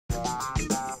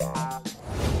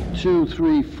2,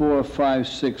 3, 4, 5,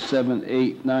 6, 7,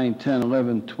 8, 9, 10,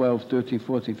 11, 12, 13,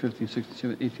 14, 15, 16,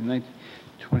 17, 18, 19,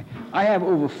 20. I have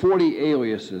over 40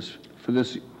 aliases for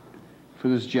this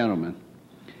gentleman.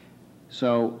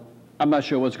 So I'm not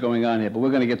sure what's going on here, but we're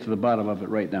going to get to the bottom of it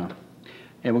right now.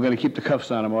 And we're going to keep the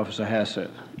cuffs on him, Officer Hassett.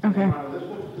 Okay.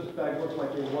 This bag looks like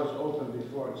it was open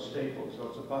before it's stapled, so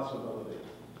it's a possibility.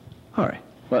 All right.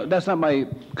 Well, that's not my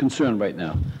concern right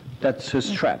now. That's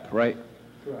his trap, right?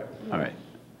 Correct. All right.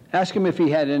 Ask him if he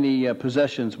had any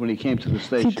possessions when he came to the Si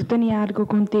station. tú tenías algo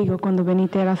contigo cuando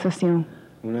viniste a la sesión.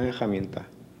 Una herramienta.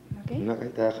 Okay. Una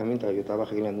cajita de herramientas. Yo estaba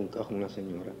arreglando un cajón una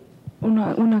señora.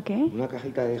 ¿Una qué? Una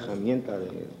cajita de herramientas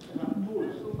de...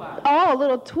 Oh, a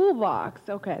little toolbox.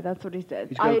 Okay, that's what he said.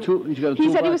 He's got a He said he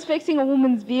toolbox? was fixing a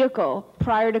woman's vehicle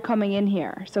prior to coming in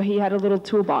here, so he had a little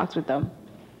toolbox with him.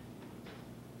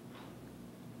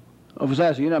 Officer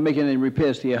Hassett, you're not making any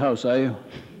repairs to your house, are you?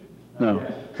 No.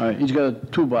 All right. He's got a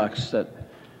toolbox that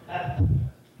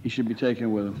he should be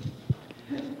taking with him.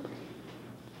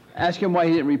 Ask him why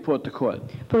he didn't report to court.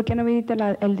 ¿Por qué no viniste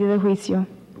el día de juicio?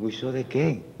 ¿Juicio de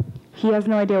qué? He has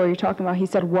no idea what you're talking about. He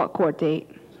said what court date?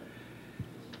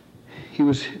 He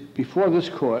was before this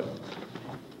court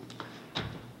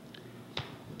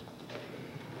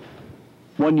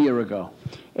 1 year ago.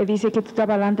 Él dice que tú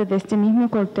estabas delante de este mismo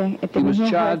corte, este He was mismo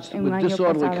juez charged en un with año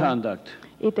disorderly pasado. conduct.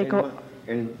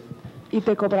 Y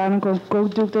te cobraron con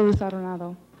conducto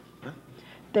desordenado.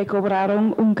 Te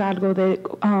cobraron un cargo de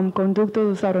conducto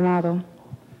desordenado.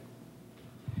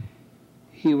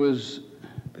 He was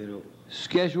Pero,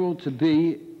 scheduled to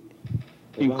be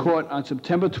in court on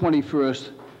September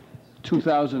 21st,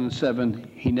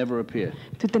 2007. He never appeared.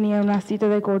 Tú tenías una cita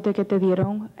de corte que te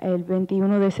dieron el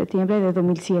 21 de septiembre de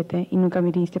 2007 y nunca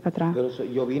viniste para atrás. pero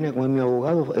yo vine con mi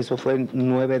abogado. Eso fue el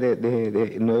 9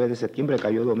 de septiembre,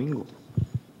 cayó domingo.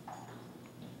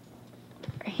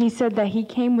 He said that he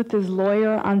came with his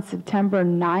lawyer on September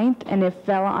 9th and it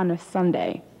fell on a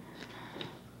Sunday.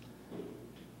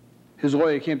 His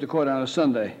lawyer came to court on a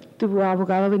Sunday. ¿Tu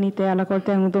abogado viniste a la corte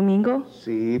en un domingo?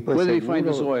 Sí, pues Where did he find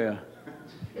his seguro. lawyer?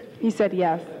 He said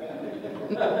yes.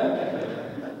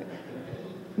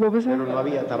 What was Pero it? no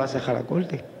había, estaba cerrada la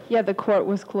corte. Yeah, the court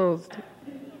was closed.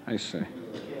 I see.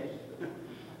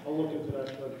 I'll look into that,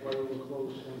 Judge, why we were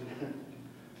closed.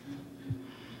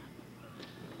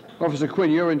 Officer Quinn,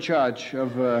 you're in charge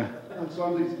of On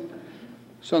Sundays,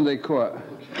 Sunday court.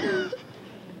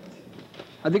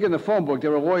 I think in the phone book,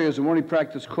 there are lawyers who only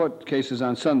practice court cases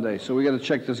on Sunday, so we got to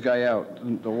check this guy out,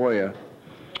 the lawyer.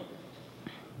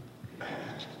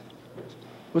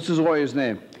 What's his lawyer's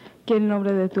name? ¿Qué es el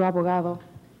nombre de tu abogado?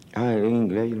 Ah, en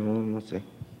inglés, yo no sé.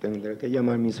 Tendré que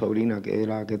llamar a mi sobrina, que es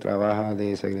la que trabaja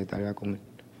de secretaria con él.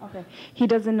 Okay. He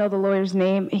doesn't know the lawyer's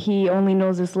name. He only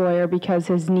knows this lawyer because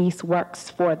his niece works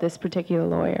for this particular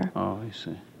lawyer. Oh, I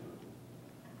see.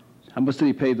 How much did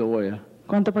he pay the lawyer?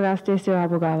 ¿Cuánto pagaste ese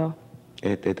abogado?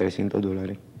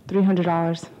 $300.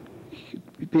 $300.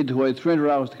 He paid the lawyer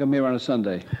 $300 to come here on a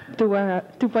Sunday.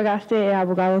 ¿Tú pagaste al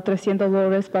abogado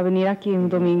 $300 para venir aquí un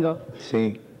domingo?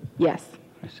 Sí. Yes.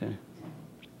 I see.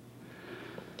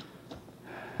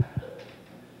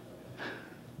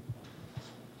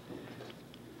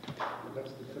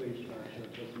 that's the today's charge, Judge,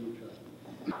 that's the new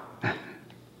charge.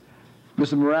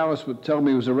 Mr. Morales would tell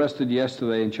me he was arrested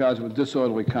yesterday and charged with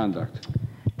disorderly conduct.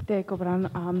 Te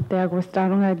cobraron, te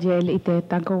arrestaron ayer y te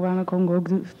están cobrando con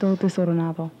conducto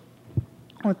desordenado.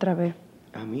 Otra vez.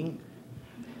 A mí.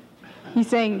 He's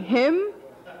saying him,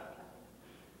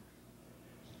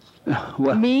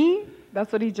 Well, me.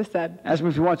 That's what he just said. ask him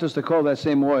if he wants us to call that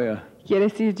same lawyer.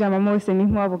 ¿Quieres si llamamos ese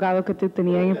mismo abogado que tú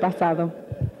tenías en el pasado?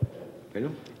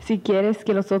 ¿Perdón? Si quieres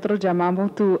que nosotros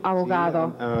llamamos tu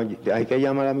abogado. Hay que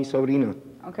llamar a mi sobrina.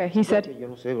 Okay, he said, Yo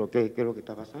no sé qué es lo que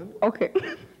está pasando. okay.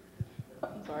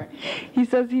 I'm sorry. He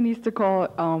says he needs to call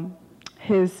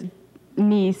his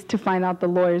niece to find out the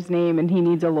lawyer's name, and he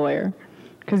needs a lawyer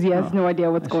because he has no idea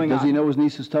what's going Does he on. know his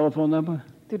niece's telephone number?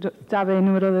 ¿Tú sabes el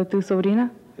número de tu sobrina?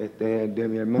 De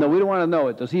mi No, hermana. we don't want to know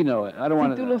it. Does he know it? I don't Si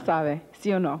want tú lo to. sabes,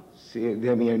 sí o no. Sí,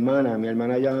 de mi hermana. Mi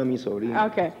hermana llama a mi sobrina.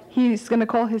 Okay. He's going to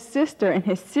call his sister, and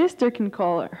his sister can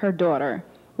call her daughter,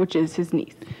 which is his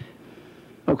niece.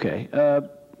 Okay.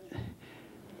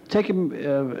 Take him,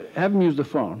 have him use the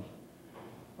phone.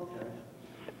 Okay.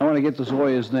 I want to get this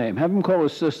lawyer's name. Have him call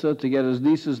his sister to get his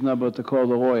niece's number to call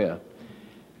the lawyer.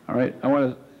 All right? I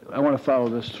want to follow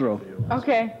this through.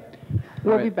 Okay.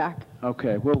 We'll be right. back.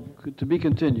 Okay. Well, to be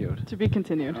continued. To be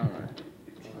continued. All right.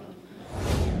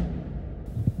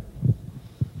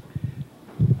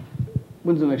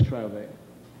 When's the next trial date?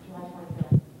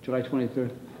 July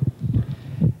 23rd.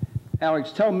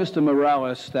 Alex, tell Mr.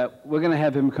 Morales that we're going to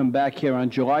have him come back here on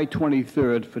July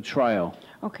 23rd for trial.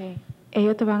 Ok.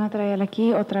 Ellos te van a traer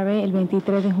aquí otra vez el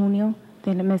 23 de junio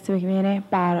del mes que viene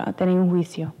para tener un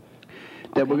juicio.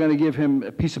 That we're going to give him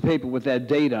a piece of paper with that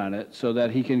date on it so that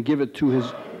he can give it to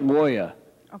his lawyer.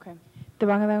 Okay. Te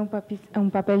van a dar un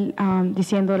papel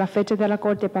diciendo la fecha de la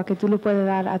corte para que tú lo puedas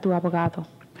dar a tu abogado.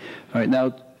 All right,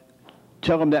 now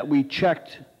tell him that we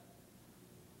checked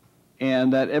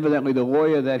and that evidently the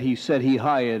lawyer that he said he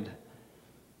hired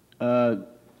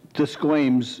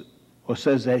disclaims or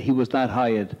says that he was not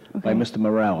hired by Mr.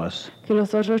 Morales. Que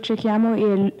nosotros chequeamos y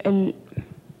el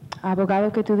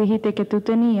abogado que tú dijiste que tú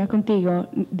tenías contigo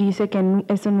dice que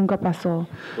eso nunca pasó.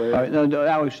 All right, no,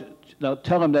 Alex, now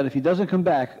tell him that if he doesn't come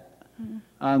back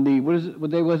on the, what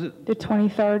day was it? The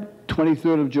 23rd.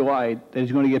 23rd of July, that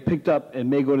he's going to get picked up and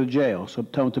may go to jail. So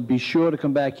tell him to be sure to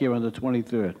come back here on the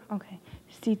 23rd. Okay.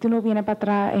 Si tú no vienes para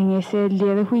atrás en ese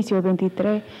día de juicio, el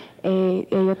 23,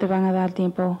 ellos te van a dar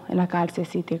tiempo en la cárcel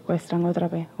si te secuestran otra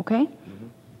vez, ¿ok?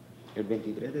 ¿El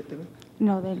 23 de este mes?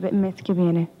 No, del mes que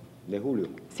viene. ¿De julio?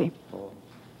 Sí. Oh.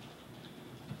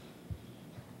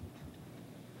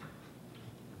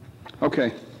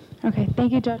 Okay. Okay,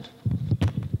 thank you, Judge.